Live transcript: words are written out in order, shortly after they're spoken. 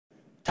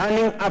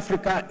turning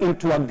Africa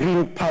into a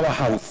green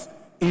powerhouse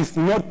is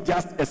not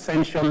just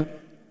essential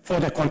for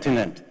the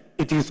continent,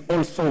 it is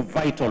also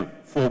vital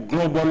for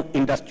global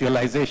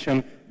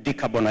industrialization,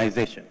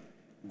 decarbonization.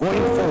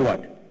 Going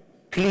forward,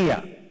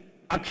 clear,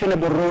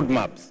 actionable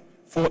roadmaps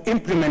for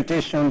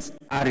implementations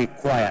are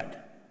required.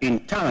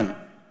 In turn,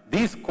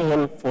 this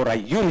call for a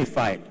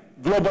unified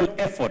global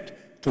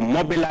effort to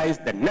mobilize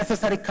the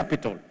necessary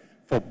capital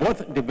for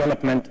both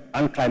development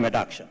and climate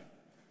action.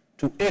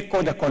 To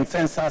echo the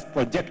consensus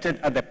projected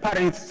at the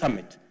Paris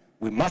Summit,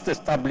 we must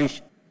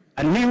establish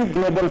a new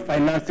global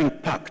financing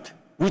pact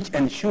which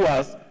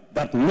ensures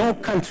that no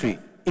country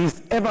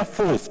is ever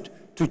forced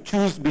to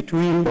choose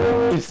between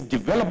its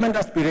development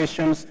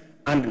aspirations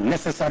and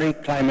necessary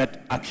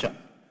climate action.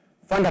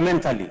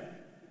 Fundamentally,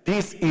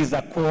 this is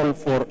a call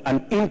for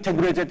an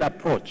integrated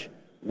approach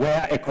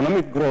where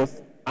economic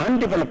growth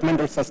and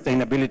developmental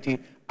sustainability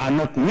are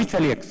not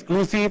mutually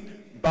exclusive,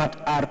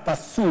 but are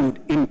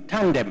pursued in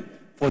tandem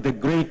for the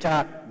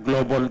greater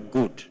global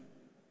good.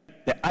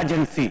 The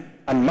urgency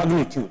and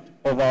magnitude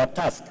of our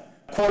task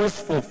calls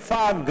for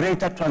far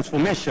greater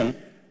transformation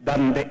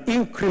than the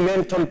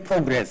incremental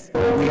progress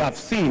we have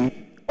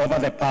seen over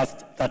the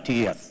past 30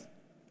 years.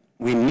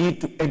 We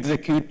need to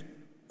execute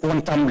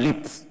quantum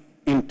leaps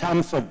in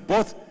terms of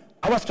both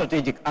our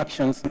strategic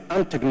actions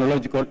and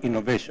technological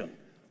innovation.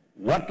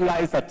 What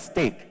lies at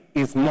stake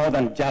is more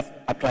than just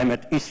a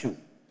climate issue.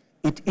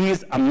 It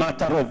is a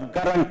matter of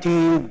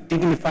guaranteeing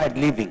dignified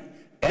living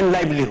and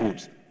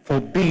livelihoods for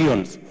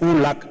billions who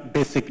lack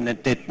basic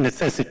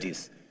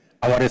necessities.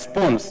 Our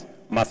response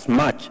must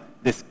match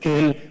the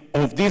scale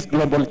of this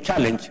global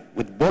challenge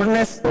with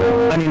boldness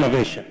and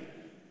innovation.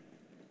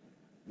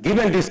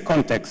 Given this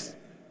context,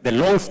 the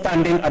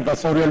long-standing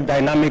adversarial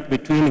dynamic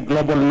between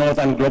global North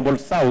and global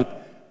South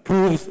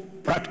proves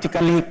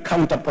practically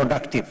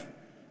counterproductive.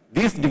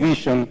 This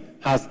division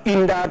has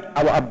hindered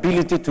our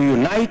ability to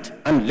unite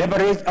and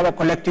leverage our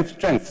collective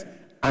strengths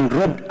and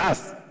robbed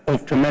us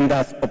of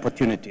tremendous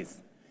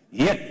opportunities.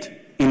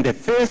 Yet, in the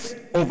face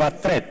of a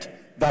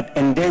threat that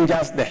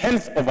endangers the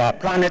health of our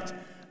planet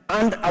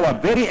and our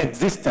very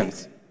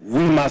existence,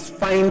 we must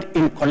find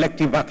in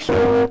collective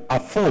action a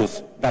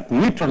force that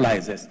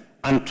neutralizes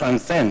and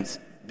transcends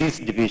these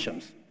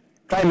divisions.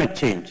 Climate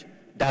change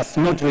does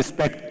not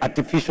respect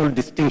artificial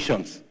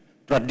distinctions,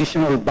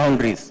 traditional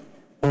boundaries,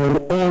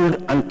 or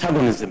old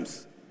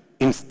antagonisms.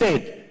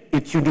 Instead,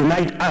 it should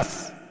unite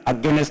us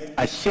against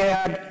a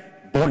shared,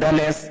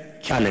 borderless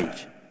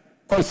challenge.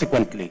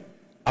 Consequently,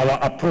 our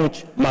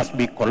approach must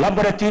be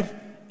collaborative,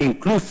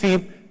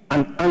 inclusive,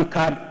 and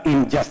anchored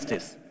in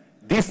justice.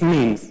 This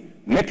means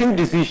making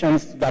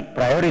decisions that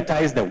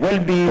prioritize the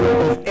well-being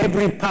of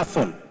every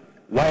person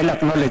while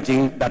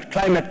acknowledging that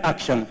climate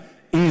action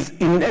is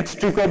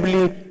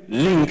inextricably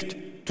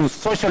linked to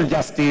social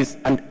justice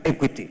and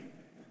equity.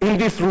 In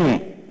this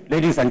room,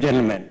 ladies and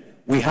gentlemen,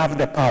 we have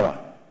the power,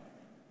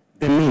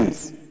 the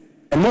means,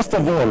 and most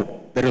of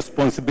all, the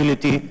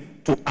responsibility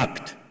to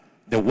act.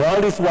 The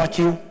world is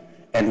watching,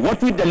 and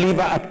what we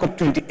deliver at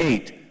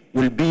COP28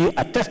 will be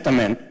a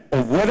testament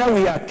of whether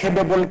we are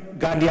capable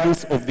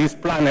guardians of this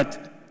planet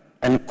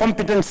and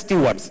competent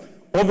stewards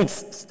of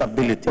its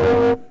stability.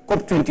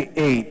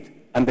 COP28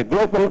 and the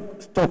global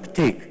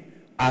stocktake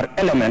are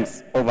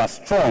elements of a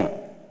strong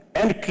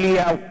and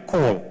clear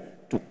call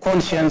to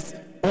conscience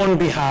on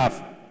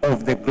behalf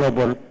of the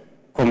global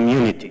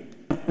community.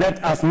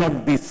 Let us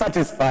not be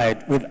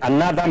satisfied with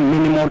another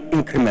minimal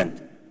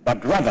increment,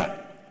 but rather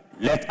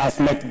let us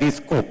make this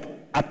COP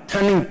a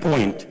turning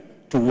point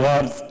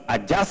towards a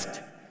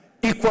just,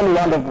 equal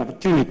world of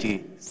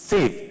opportunity,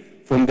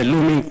 safe from the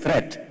looming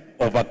threat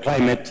of a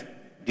climate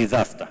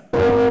disaster.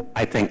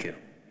 I thank you.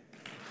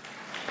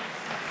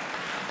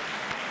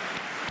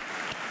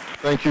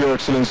 Thank you, Your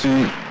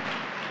Excellency.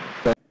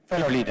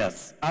 Fellow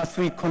leaders, as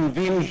we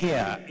convene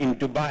here in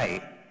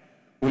Dubai,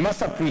 we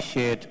must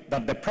appreciate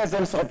that the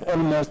presence of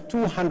almost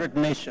 200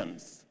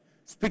 nations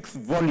speaks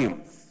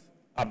volumes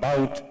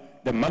about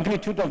the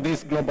magnitude of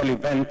this global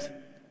event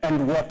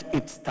and what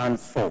it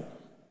stands for.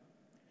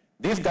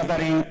 This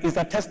gathering is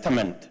a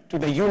testament to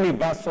the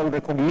universal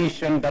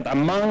recognition that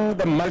among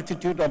the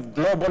multitude of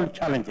global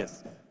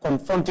challenges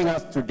confronting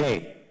us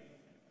today,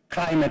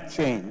 climate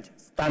change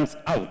stands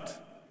out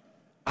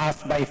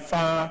as by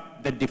far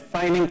the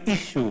defining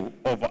issue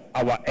of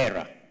our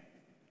era.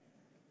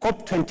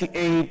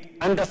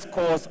 COP28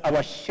 underscores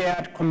our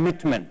shared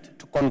commitment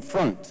to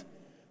confront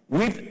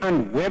with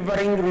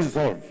unwavering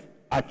resolve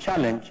a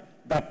challenge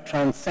that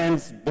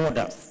transcends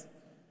borders,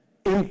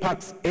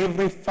 impacts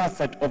every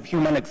facet of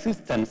human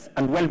existence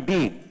and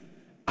well-being,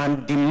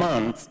 and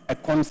demands a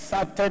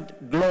concerted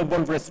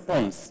global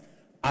response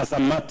as a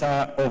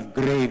matter of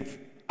grave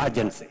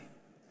urgency.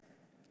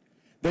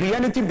 The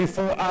reality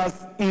before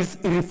us is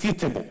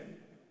irrefutable.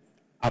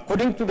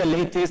 According to the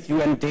latest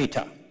UN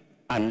data,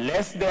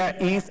 unless there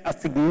is a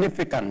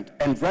significant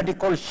and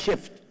radical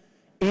shift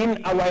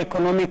in our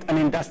economic and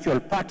industrial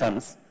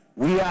patterns,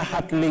 we are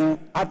hurtling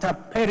at a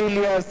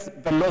perilous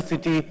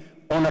velocity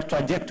on a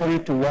trajectory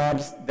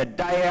towards the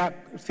dire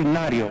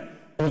scenario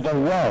of a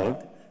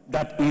world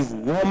that is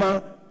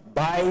warmer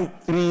by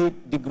 3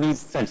 degrees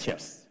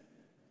Celsius.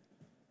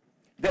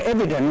 The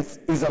evidence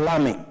is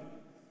alarming.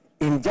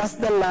 In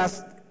just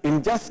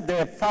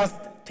the first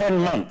 10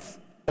 months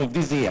of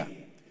this year,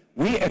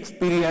 we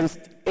experienced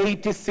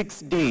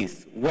 86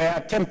 days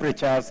where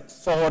temperatures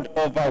soared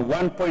over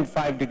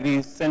 1.5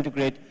 degrees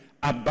centigrade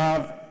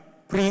above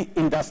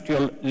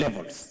pre-industrial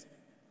levels.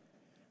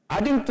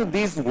 Adding to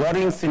this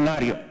worrying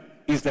scenario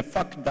is the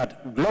fact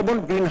that global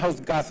greenhouse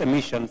gas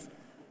emissions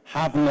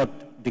have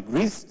not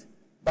decreased,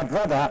 but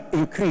rather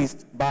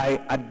increased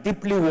by a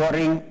deeply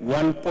worrying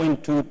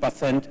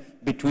 1.2%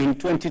 between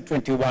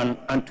 2021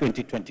 and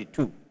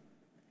 2022,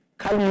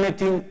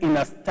 culminating in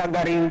a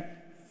staggering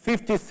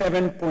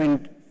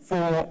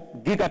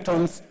 57.4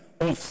 gigatons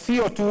of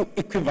CO2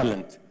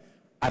 equivalent,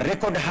 a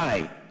record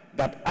high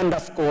that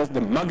underscores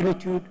the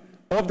magnitude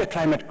of the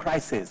climate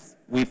crisis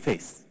we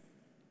face.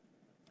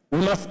 We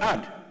must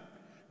add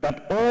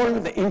that all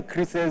the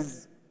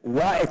increases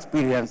were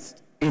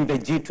experienced in the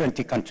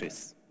G20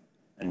 countries,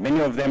 and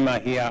many of them are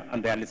here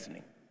and they are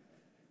listening.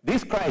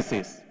 This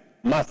crisis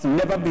must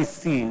never be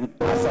seen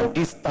as a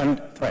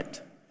distant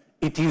threat.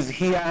 It is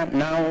here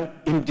now,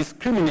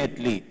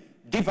 indiscriminately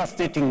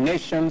devastating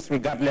nations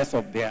regardless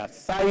of their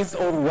size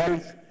or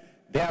wealth,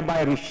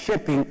 thereby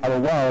reshaping our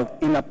world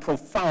in a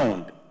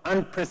profound,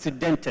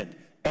 unprecedented,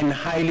 and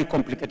highly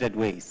complicated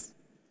ways.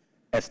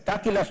 A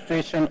stark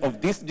illustration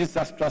of this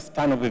disastrous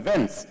turn of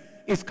events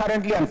is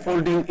currently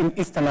unfolding in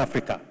Eastern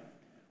Africa,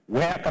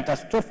 where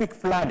catastrophic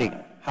flooding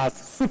has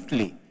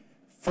swiftly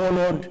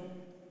followed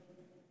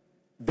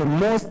the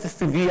most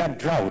severe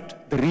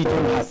drought the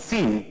region has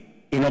seen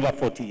in over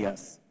 40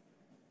 years.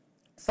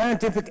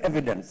 Scientific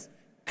evidence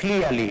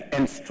clearly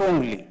and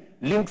strongly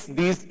links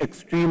these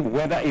extreme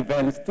weather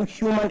events to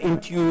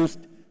human-induced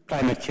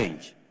climate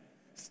change.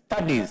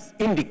 Studies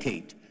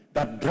indicate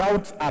that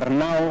droughts are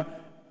now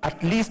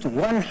at least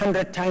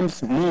 100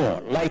 times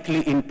more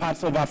likely in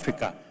parts of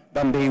Africa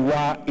than they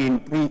were in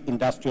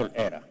pre-industrial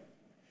era.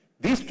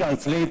 This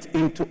translates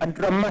into a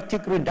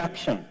dramatic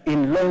reduction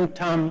in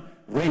long-term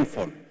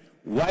rainfall,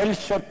 while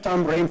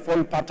short-term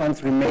rainfall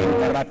patterns remain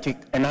erratic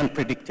and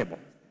unpredictable.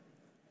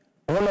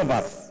 All of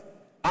us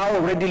are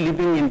already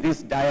living in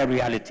this dire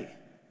reality.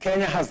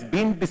 Kenya has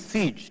been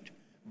besieged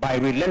by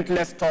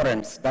relentless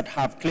torrents that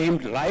have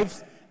claimed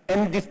lives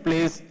and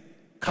displaced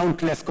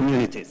countless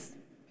communities.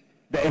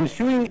 The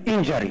ensuing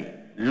injury,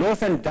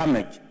 loss, and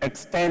damage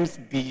extends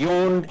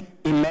beyond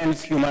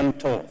immense human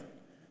toll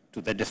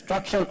to the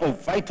destruction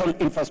of vital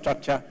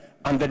infrastructure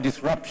and the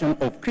disruption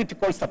of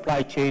critical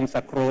supply chains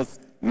across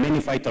many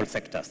vital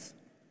sectors.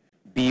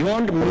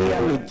 Beyond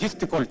mere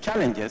logistical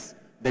challenges,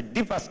 the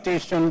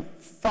devastation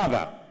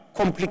further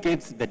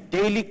complicates the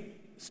daily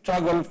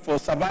struggle for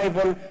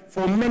survival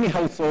for many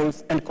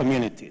households and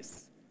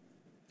communities.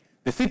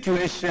 The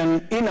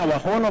situation in our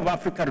Horn of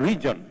Africa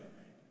region,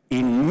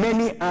 in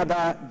many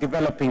other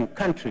developing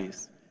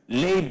countries,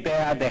 laid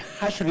bare the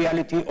harsh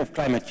reality of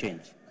climate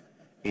change.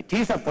 It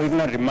is a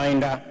poignant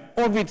reminder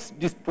of its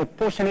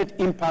disproportionate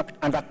impact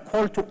and a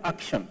call to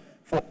action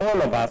for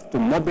all of us to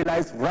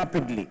mobilize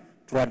rapidly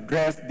to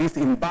address this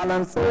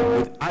imbalance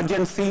with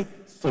urgency,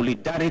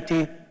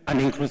 solidarity, and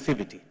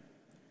inclusivity.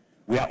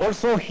 We are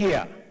also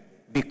here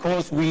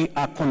because we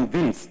are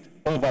convinced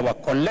of our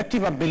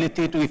collective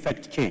ability to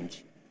effect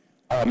change.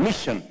 Our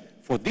mission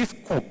for this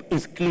COP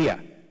is clear: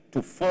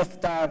 to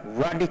foster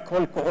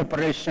radical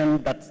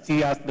cooperation that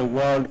steers the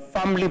world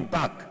firmly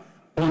back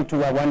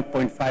onto a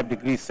 1.5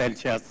 degrees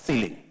Celsius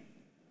ceiling.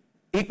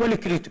 Equally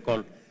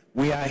critical,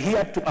 we are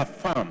here to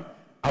affirm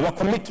our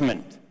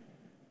commitment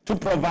to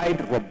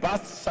provide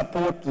robust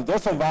support to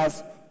those of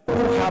us who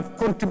have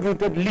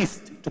contributed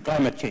least to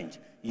climate change,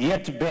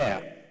 yet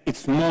bear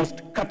its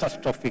most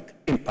catastrophic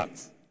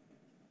impacts.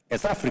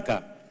 As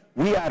Africa,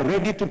 we are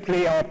ready to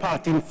play our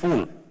part in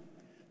full.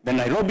 The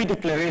Nairobi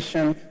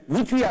Declaration,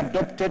 which we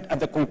adopted at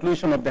the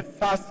conclusion of the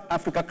first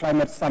Africa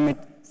Climate Summit,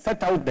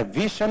 set out the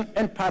vision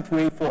and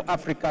pathway for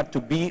Africa to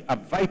be a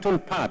vital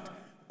part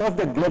of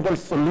the global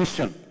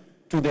solution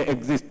to the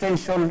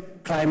existential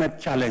climate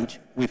challenge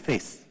we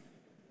face.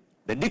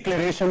 The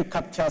declaration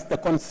captures the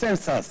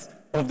consensus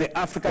of the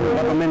African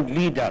government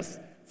leaders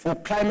for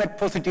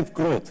climate-positive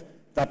growth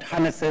that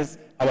harnesses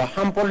our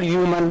ample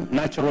human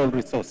natural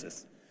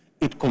resources.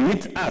 It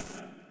commits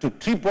us to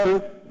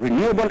triple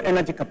renewable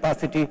energy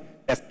capacity,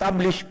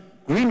 establish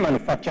green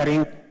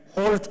manufacturing,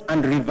 halt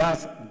and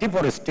reverse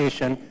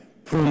deforestation,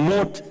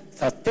 promote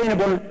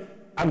sustainable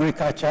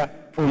agriculture,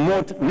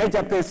 promote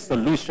nature-based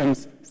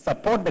solutions,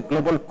 support the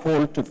global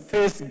call to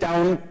phase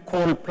down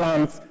coal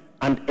plants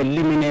and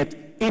eliminate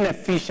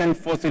inefficient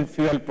fossil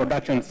fuel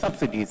production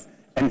subsidies,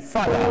 and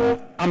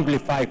further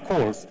amplify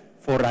calls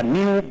for a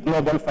new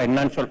global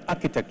financial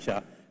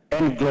architecture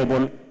and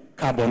global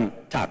carbon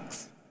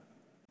tax.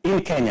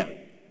 In Kenya,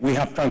 we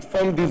have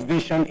transformed this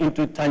vision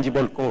into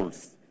tangible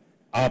goals.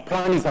 Our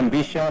plan is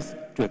ambitious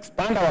to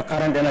expand our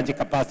current energy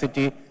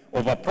capacity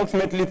of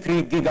approximately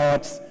 3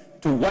 gigawatts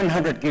to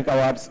 100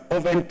 gigawatts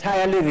of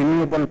entirely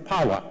renewable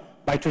power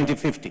by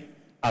 2050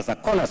 as a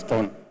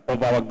cornerstone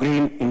of our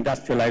green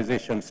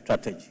industrialization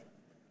strategy.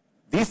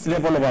 This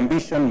level of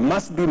ambition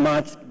must be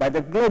matched by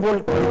the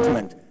global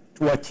commitment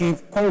to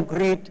achieve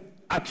concrete,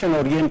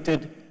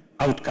 action-oriented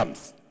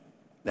outcomes.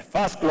 The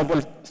first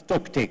global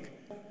stocktake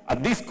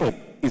at this COP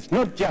is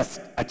not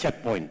just a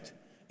checkpoint.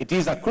 It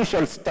is a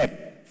crucial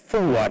step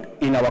forward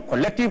in our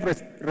collective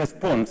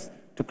response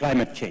to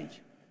climate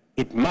change.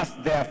 It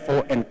must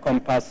therefore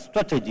encompass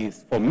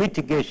strategies for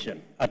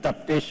mitigation,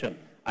 adaptation,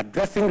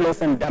 addressing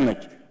loss and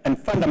damage, and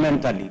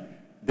fundamentally,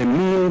 the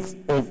means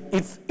of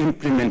its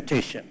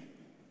implementation.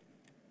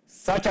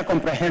 Such a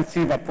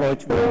comprehensive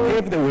approach will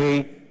pave the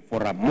way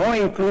for a more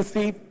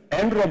inclusive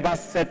and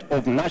robust set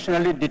of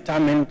nationally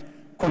determined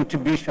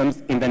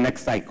contributions in the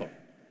next cycle.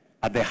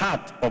 At the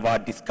heart of our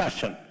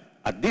discussion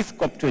at this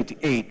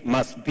COP28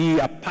 must be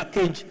a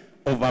package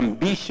of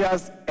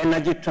ambitious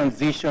energy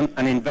transition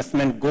and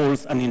investment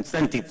goals and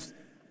incentives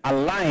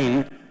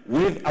aligned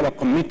with our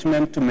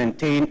commitment to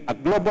maintain a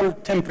global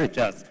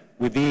temperatures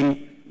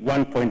within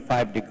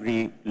 1.5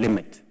 degree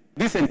limit.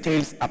 This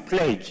entails a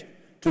pledge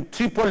to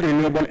triple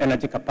renewable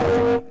energy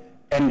capacity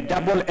and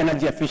double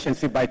energy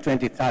efficiency by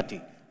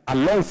 2030,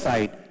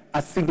 alongside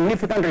a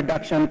significant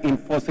reduction in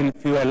fossil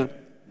fuel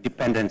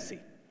dependency.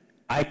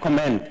 I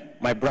commend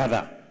my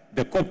brother,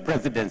 the COP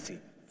presidency,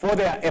 for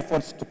their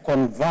efforts to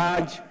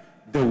converge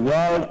the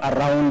world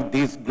around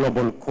this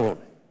global goal.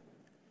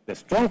 The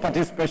strong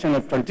participation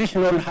of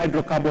traditional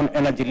hydrocarbon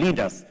energy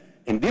leaders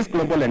in this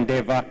global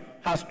endeavor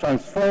has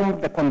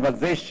transformed the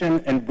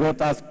conversation and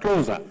brought us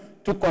closer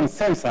to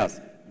consensus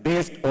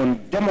based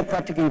on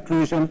democratic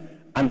inclusion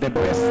and the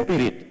best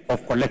spirit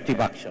of collective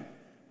action,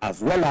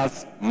 as well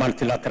as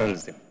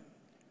multilateralism.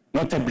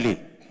 Notably,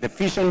 the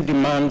vision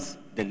demands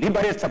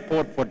deliberate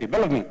support for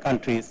developing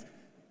countries.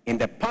 In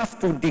the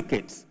past 2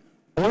 decades,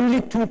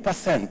 only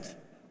 2%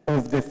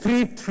 of the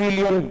 $3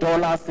 trillion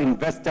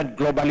invested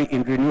globally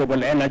in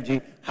renewable energy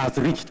has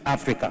reached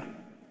Africa,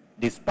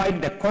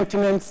 despite the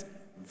continent's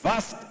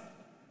vast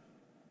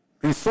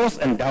resource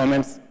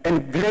endowments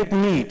and great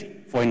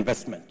need for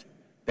investment.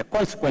 The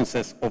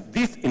consequences of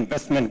this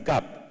investment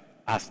gap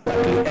are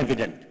starkly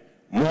evident.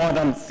 More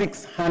than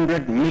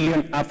 600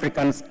 million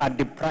Africans are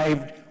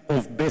deprived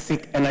of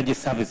basic energy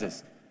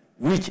services,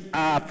 which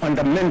are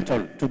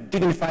fundamental to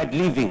dignified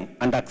living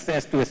and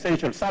access to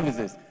essential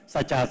services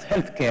such as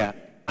healthcare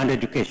and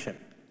education.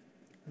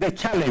 The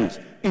challenge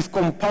is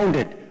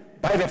compounded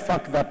by the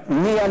fact that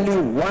nearly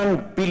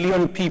 1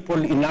 billion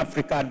people in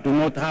Africa do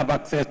not have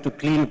access to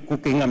clean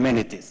cooking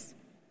amenities.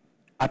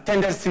 A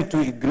tendency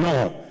to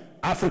ignore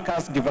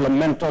Africa's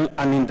developmental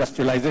and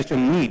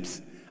industrialization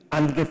needs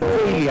and the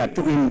failure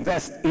to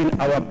invest in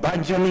our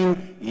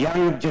burgeoning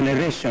young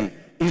generation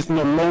is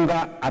no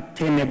longer a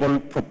tenable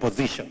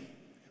proposition.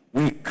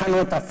 We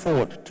cannot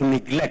afford to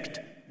neglect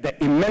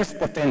the immense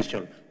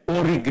potential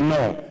or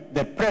ignore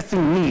the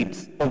pressing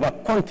needs of a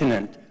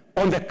continent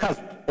on the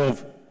cusp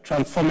of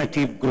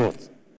transformative growth.